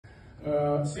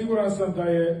Siguran sam da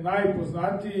je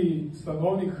najpoznatiji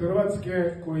stanovnik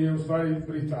Hrvatske koji je u stvari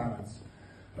Britanac.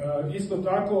 Isto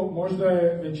tako, možda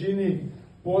je većini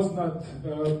poznat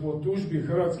po tužbi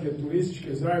Hrvatske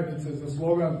turističke zajednice za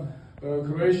slogan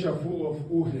Croatia full of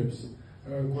uhljebs,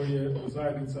 koji je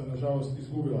zajednica nažalost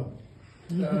izgubila.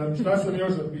 Šta sam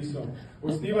još zapisao?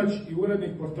 Osnivač i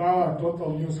urednik portala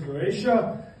Total News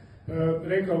Croatia,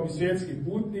 rekao bi svjetski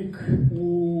putnik,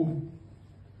 u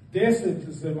 10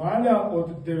 zemalja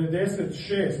od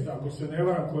 96, ako se ne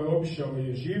varam, koje je obišao i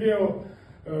je živjeo,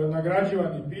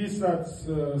 nagrađivani pisac,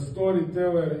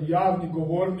 storyteller, javni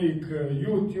govornik,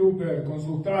 youtuber,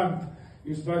 konsultant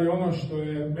i u stvari ono što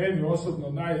je meni osobno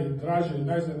najdraže i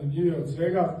najzanimljivije od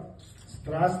svega,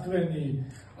 strastveni,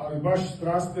 ali baš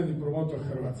strastveni promotor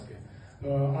Hrvatske.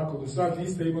 Ako do sad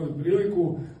niste imali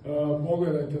priliku,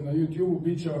 pogledajte na YouTube,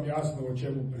 bit će vam jasno o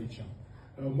čemu pričam.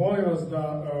 Molim vas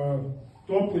da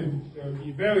toplim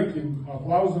i velikim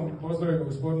aplauzom pozdravimo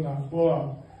gospodina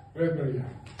Paula Bradburya.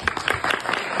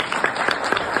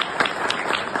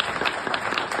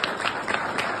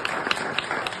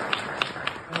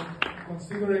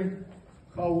 Considering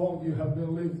how long you have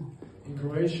been living in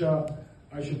Croatia,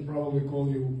 I should probably call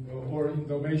you, or in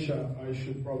Dalmatia, I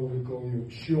should probably call you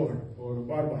Šior or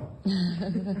Barba.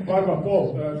 Barba,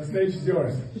 Paul, the stage is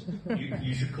yours.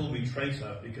 You should call me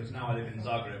traitor, because now I live in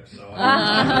Zagreb, so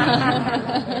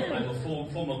I'm a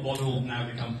former model, now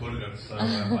become Burger, so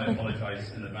I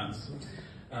apologize in advance.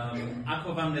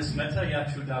 Ako vam ne smeta, ja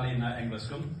ću dalje na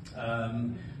engleskom.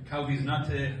 Kao vi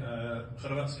znate,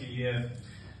 Hrvatski je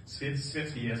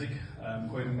svjetski jezik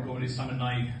kojim govori samo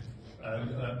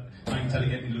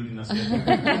najinteligentni ljudi na svijetu.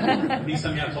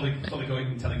 Nisam ja toliko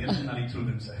inteligentan, ali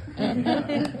trudim se.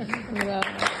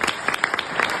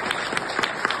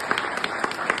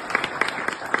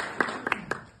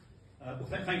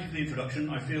 Thank you for the introduction.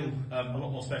 I feel a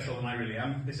lot more special than I really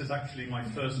am. This is actually my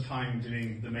first time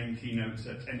doing the main keynote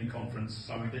at any conference,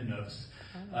 so I'm a bit nervous.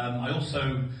 I also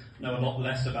know a lot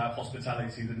less about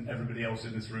hospitality than everybody else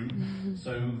in this room,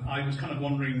 so I was kind of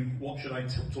wondering, what should I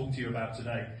talk to you about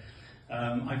today?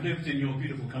 I've lived in your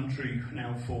beautiful country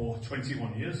now for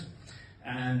 21 years,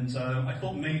 and I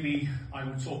thought maybe I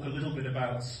would talk a little bit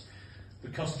about the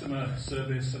customer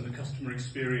service and the customer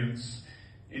experience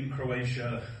in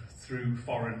Croatia through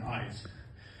foreign eyes.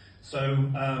 So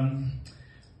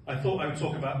I thought I would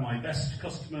talk about my best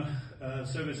customer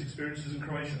service experiences in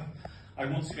Croatia. I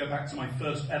want to go back to my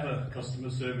first ever customer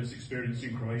service experience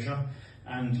in Croatia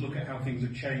and look at how things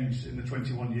have changed in the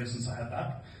 21 years since I had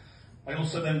that. I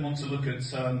also then want to look at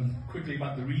quickly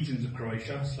about the regions of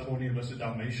Croatia, Slavonia versus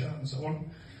Dalmatia and so on.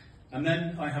 And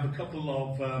then I have a couple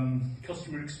of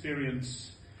customer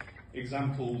experience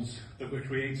examples that were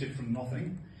created from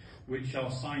nothing, which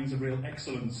are signs of real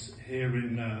excellence here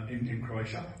in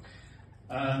Croatia.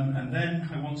 And then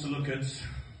I want to look at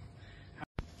how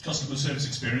customer service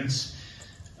experience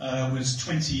was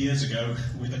 20 years ago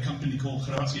with a company called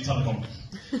Hrvatski Telekom.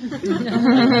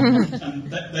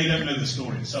 And they don't know the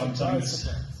story, so I'm telling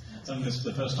this for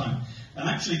the first time. And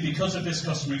actually, because of this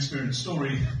customer experience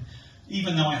story,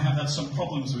 even though I have had some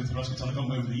problems with Hrvatski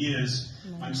Telekom over the years,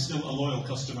 I'm still a loyal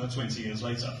customer 20 years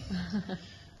later.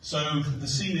 So the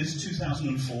scene is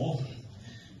 2004,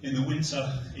 in the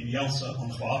winter in Jelsa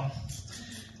on Hvar.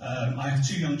 I have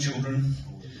 2 young children,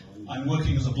 I'm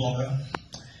working as a blogger,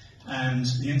 and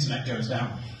the internet goes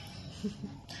down.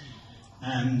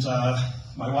 And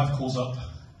my wife calls up,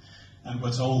 and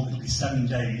we're told it'll be 7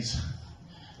 days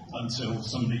until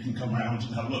somebody can come around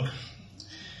and have a look.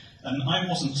 And I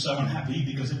wasn't so unhappy,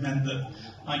 because it meant that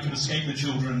I could escape the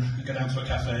children, go down to a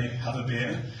cafe, have a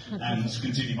beer, and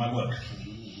continue my work.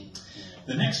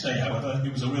 The next day, however,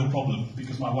 it was a real problem,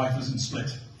 because my wife was in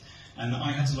Split, and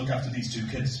I had to look after these 2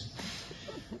 kids.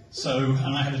 So,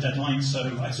 and I had a deadline,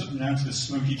 so I took them down to this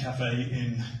smoky cafe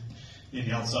in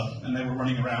Jelsa, and they were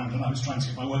running around, and I was trying to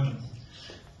get my work done.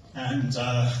 And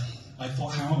I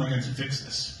thought, how am I going to fix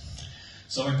this?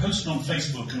 So I posted on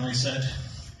Facebook, and I said,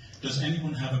 does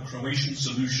anyone have a Croatian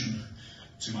solution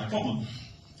to my problem?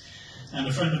 And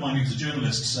a friend of mine who's a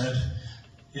journalist said,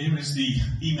 here is the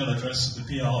email address of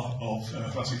the PR of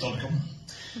Hrvatski Telekom.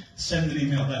 Send an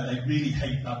email there, they really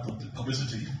hate that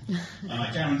publicity, and I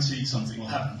guarantee something will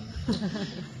happen.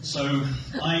 So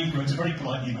I wrote a very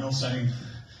polite email saying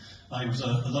I was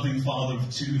a loving father of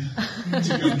two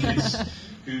young kids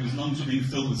whose lungs were being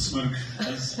filled with smoke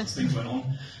as things went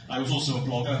on. I was also a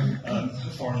blogger, a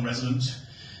foreign resident,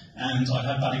 and I'd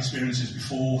had bad experiences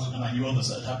before, and I knew others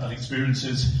that had had bad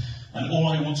experiences, and all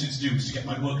I wanted to do was to get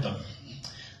my work done.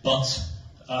 But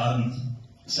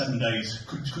 7 days.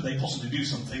 Could they possibly do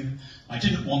something? I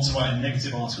didn't want to write a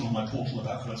negative article on my portal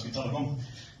about Hrvatski Telekom.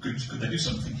 Could they do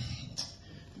something?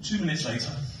 2 minutes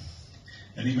later,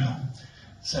 an email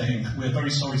saying, we're very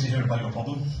sorry to hear about your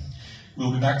problem.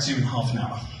 We'll be back to you in half an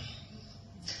hour.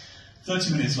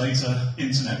 30 minutes later,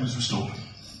 internet was restored.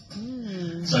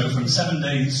 So from 7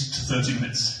 days to 30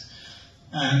 minutes.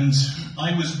 And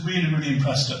I was really, really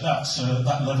impressed at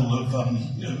that level of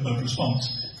response.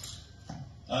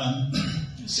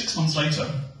 6 months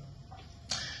later,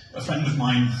 a friend of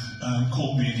mine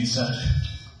called me and he said,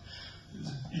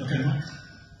 "You okay, Mike?"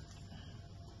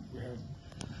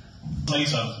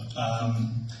 Later,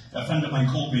 a friend of mine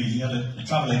called me. He had a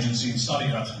travel agency in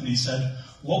Stadigrad, and he said,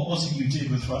 "What was it you did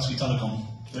with Hrvatski Telekom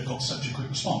that got such a quick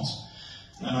response?"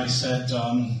 And I said,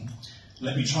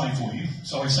 "Let me try for you."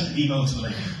 So I sent an email to the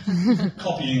lady,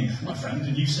 copying my friend,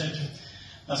 and I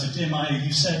said, "Dear Maya,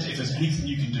 you said if there's anything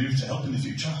you can do to help in the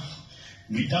future,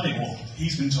 meet Dalibor.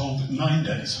 He's been told 9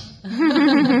 days."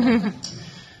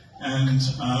 And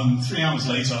 3 hours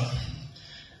later,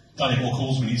 Dalibor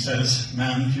calls me and he says,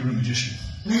 "Man, you're a magician."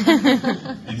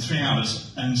 In 3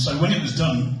 hours. And so when it was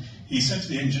done, he said to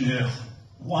the engineer,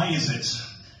 "Why is it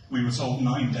we were told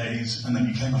 9 days and then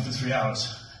you came after 3 hours?"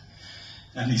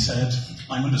 And he said,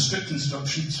 "I'm under strict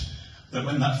instructions that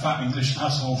when that fat English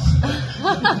asshole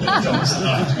jumps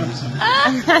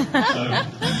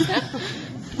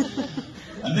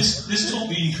and this taught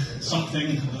me something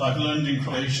that I've learned in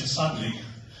Croatia, sadly,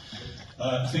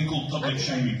 a thing called public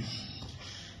shaming.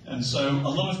 And so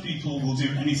a lot of people will do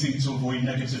anything to avoid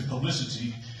negative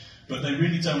publicity, but they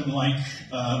really don't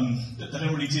they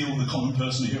don't really deal with the common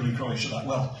person here in Croatia that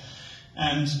well.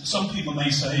 And some people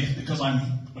may say, because I'm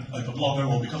a blogger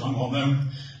or because I'm well known,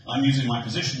 I'm using my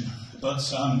position.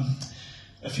 But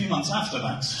a few months after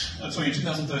that, in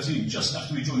 2013, just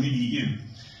after we joined the EU,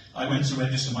 I went to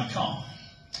register my car.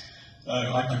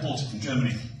 I bought it from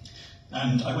Germany.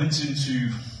 And I went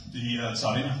into the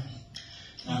Tsarina,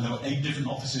 and there were 8 different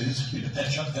offices, need a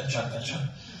petcha.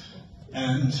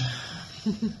 And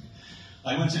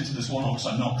I went into this one office,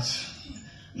 I knocked,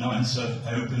 no answer.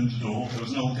 I opened the door, there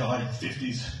was an old guy,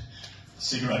 50s,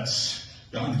 cigarettes,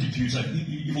 behind the computer.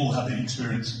 You've all had the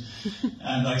experience.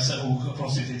 And I said, "Oh,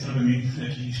 oprostite, treba mi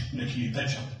neki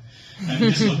pečat." And he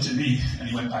just looked at me and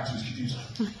he went back to his computer.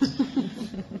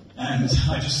 And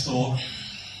I just thought,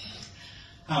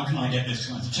 how can I get this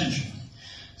kind of attention?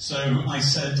 So I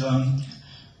said,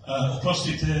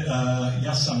 "Oprostite,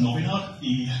 ja sam novinar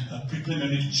I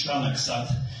pripremljeni članak sad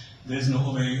vezano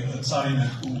ove carine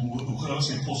u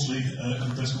Hrvatskoj poslije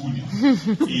Europske unije.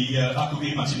 I ako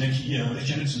vi imate neki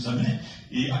rečenicu za mene,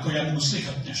 I ako ja mogu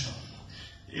slikati nešto."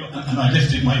 And I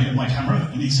lifted my camera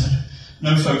and he said,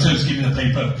 "No photos, give me the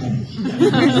paper." Boom.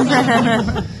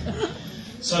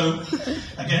 So,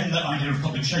 again, that idea of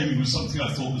public shaming was something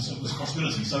I thought was a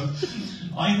possibility. So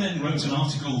I then wrote an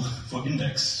article for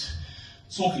Index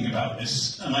talking about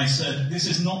this, and I said, this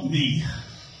is not me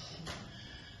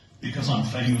because I'm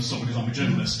famous or because I'm a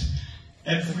journalist.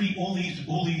 All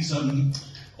these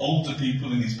older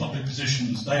people in these public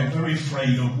positions, they are very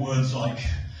afraid of words like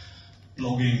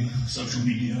blogging, social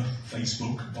media,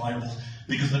 Facebook, viral,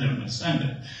 because they don't understand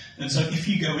it. And so if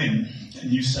you go in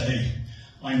and you say,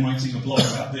 "I'm writing a blog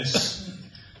about this,"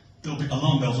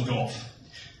 alarm bells will go off.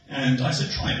 And I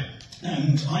said, try it.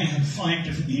 And I had 5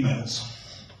 different emails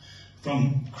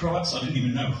from Croats I didn't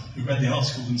even know, who read the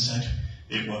article and said,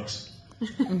 "It works."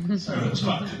 So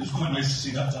it was quite nice to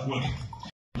see that working.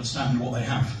 Understand what they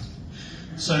have.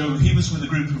 So he was with a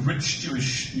group of rich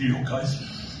Jewish New York guys,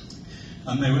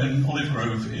 and they were in Olive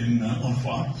Grove on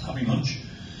Foire, having lunch.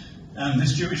 And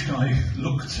this Jewish guy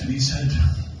looked and he said,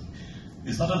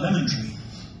 "Is that a lemon tree?"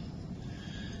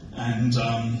 And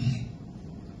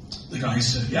the guy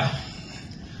said, "Yeah.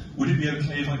 Would it be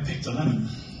okay if I picked a lemon?"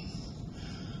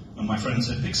 And my friend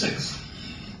said, "Pick 6.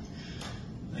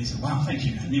 And he said, "Wow, thank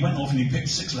you." And he went off and he picked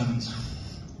 6 lemons.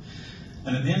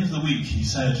 And at the end of the week, he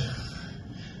said,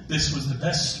 "This was the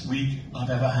best week I've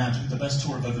ever had, the best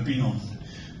tour I've ever been on.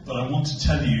 But I want to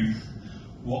tell you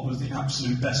what was the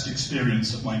absolute best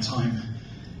experience of my time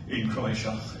in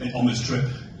Croatia, on this trip,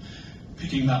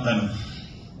 picking that lemon.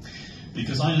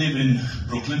 Because I live in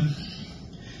Brooklyn,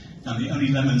 and the only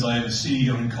lemons I ever see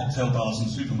are in cocktail bars and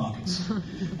supermarkets.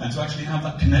 And to actually have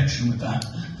that connection with that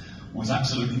was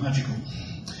absolutely magical."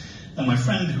 And my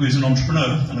friend, who is an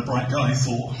entrepreneur and a bright guy,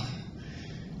 thought,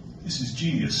 "This is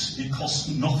genius. It costs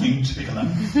nothing to pick a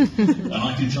lemon, and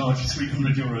I can charge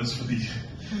 €300 for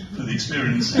the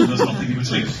experience, and there's nothing in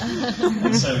between."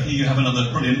 And so here you have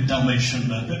another brilliant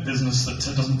Dalmatian business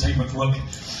that doesn't take much work.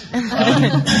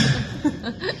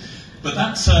 But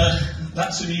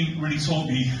that to me really taught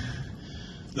me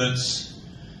that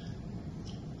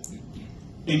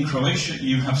in Croatia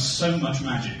you have so much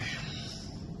magic,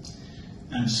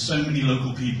 and so many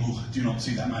local people do not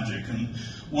see that magic. And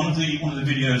one of the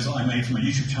videos that I made from a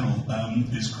YouTube channel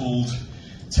is called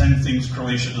 10 Things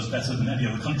Croatia Does Better Than Any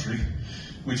Other Country,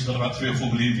 which has got about 3 or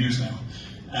 4 million views now.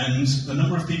 And the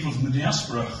number of people from the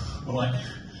diaspora were like,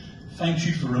 thank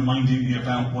you for reminding me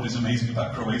about what is amazing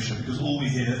about Croatia, because all we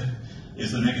hear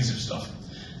is the negative stuff.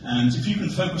 And if you can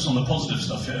focus on the positive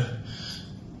stuff here,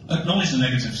 acknowledge the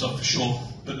negative stuff for sure,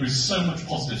 but there is so much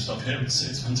positive stuff here,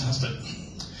 it's fantastic.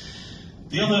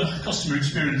 The other customer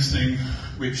experience thing,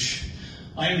 which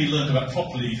I only learned about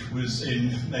properly, was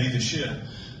in May this year,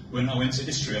 when I went to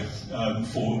Istria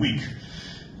for a week.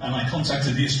 And I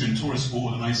contacted the Istrian Tourist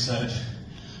Board and I said,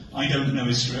 I don't know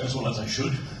Istria as well as I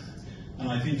should, and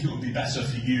I think it would be better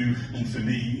for you and for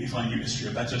me if I knew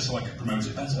Istria better so I could promote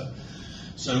it better.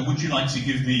 So would you like to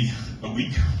give me a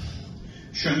week,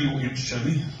 show me what you have to show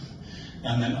me,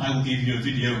 and then I will give you a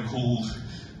video called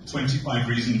 25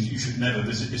 Reasons You Should Never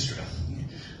Visit Istria,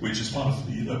 which is part of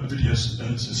the video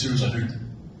series I do.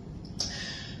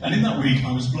 And in that week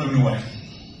I was blown away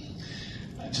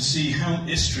to see how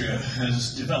Istria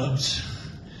has developed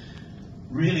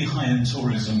really high-end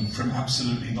tourism from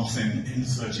absolutely nothing in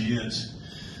 30 years.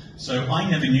 So I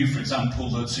never knew, for example,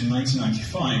 that in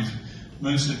 1995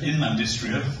 most of inland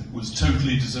Istria was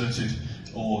totally deserted,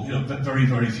 or very,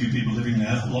 very few people living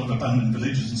there, a lot of abandoned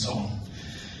villages and so on.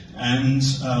 And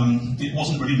it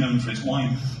wasn't really known for its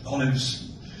wine,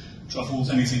 olives, truffles,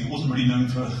 anything. It wasn't really known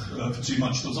for too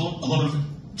much. There was a lot of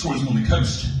tourism on the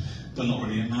coast, but not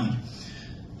really inland.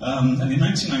 And in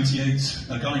 1998,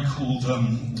 a guy called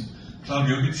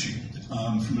Claudio Lipschi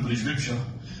from the village of Lipscha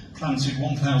planted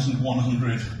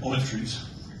 1,100 olive trees,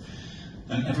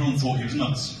 and everyone thought he was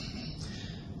nuts.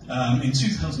 In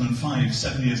 2005,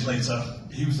 7 years later,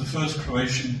 he was the first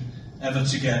Croatian ever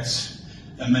to get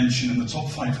a mention in the top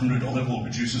 500 olive oil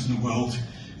producers in the world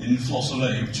in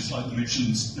Flosole, which is like the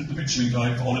Michelin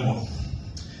guide for olive oil.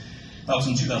 That was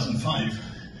in 2005.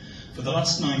 For the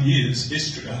last 9 years,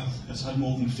 Istria has had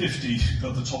more than 50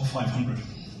 of the top 500.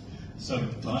 So,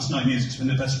 the last 9 years, it's been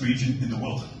the best region in the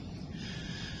world.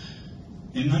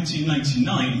 In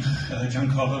 1999,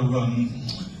 Giancarlo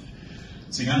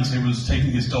Zigante was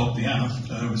taking his dog, Diana,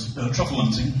 was truffle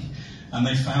hunting, and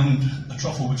they found a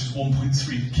truffle which is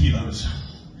 1.3 kilos.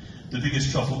 The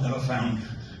biggest truffle ever found,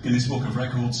 Guinness Book of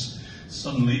Records.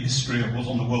 Suddenly, Istria was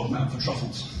on the world map for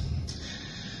truffles.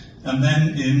 And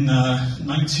then in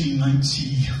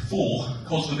 1994,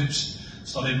 Kozlovic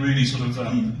started really sort of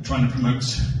trying to promote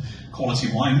quality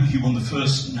wine. He won the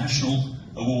first national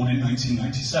award in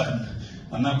 1997,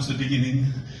 and that was the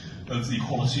beginning of the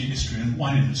quality Istrian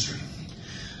wine industry.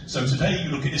 So today you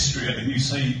look at Istria and you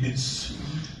say it's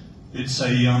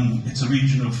a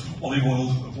region of olive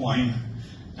oil, of wine,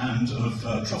 and of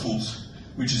truffles,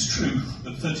 which is true,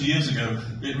 but 30 years ago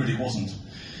it really wasn't.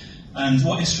 And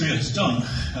what Istria has done,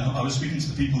 I was speaking to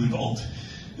the people involved,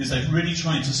 is they've really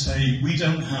tried to say we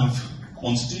don't have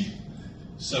quantity,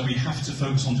 so we have to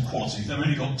focus on quality. They've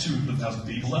only got 200,000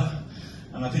 people there,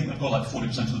 and I think they've got like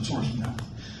 40% of the tourism now.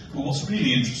 But what's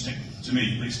really interesting, to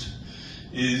me at least,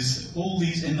 is all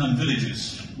these inland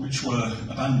villages which were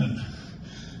abandoned.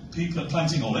 People are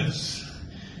planting olives,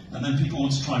 and then people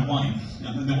want to try wine,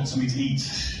 and then they want something to eat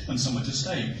and somewhere to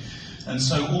stay. And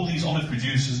so all these olive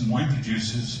producers and wine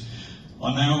producers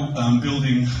are now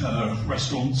building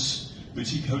restaurants,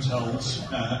 boutique hotels,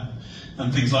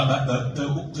 and things like that,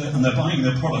 and they're buying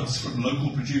their products from local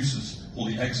producers, all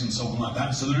the eggs and so on like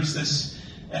that. So there is this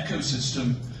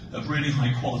ecosystem of really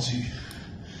high quality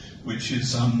which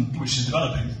is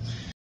developing.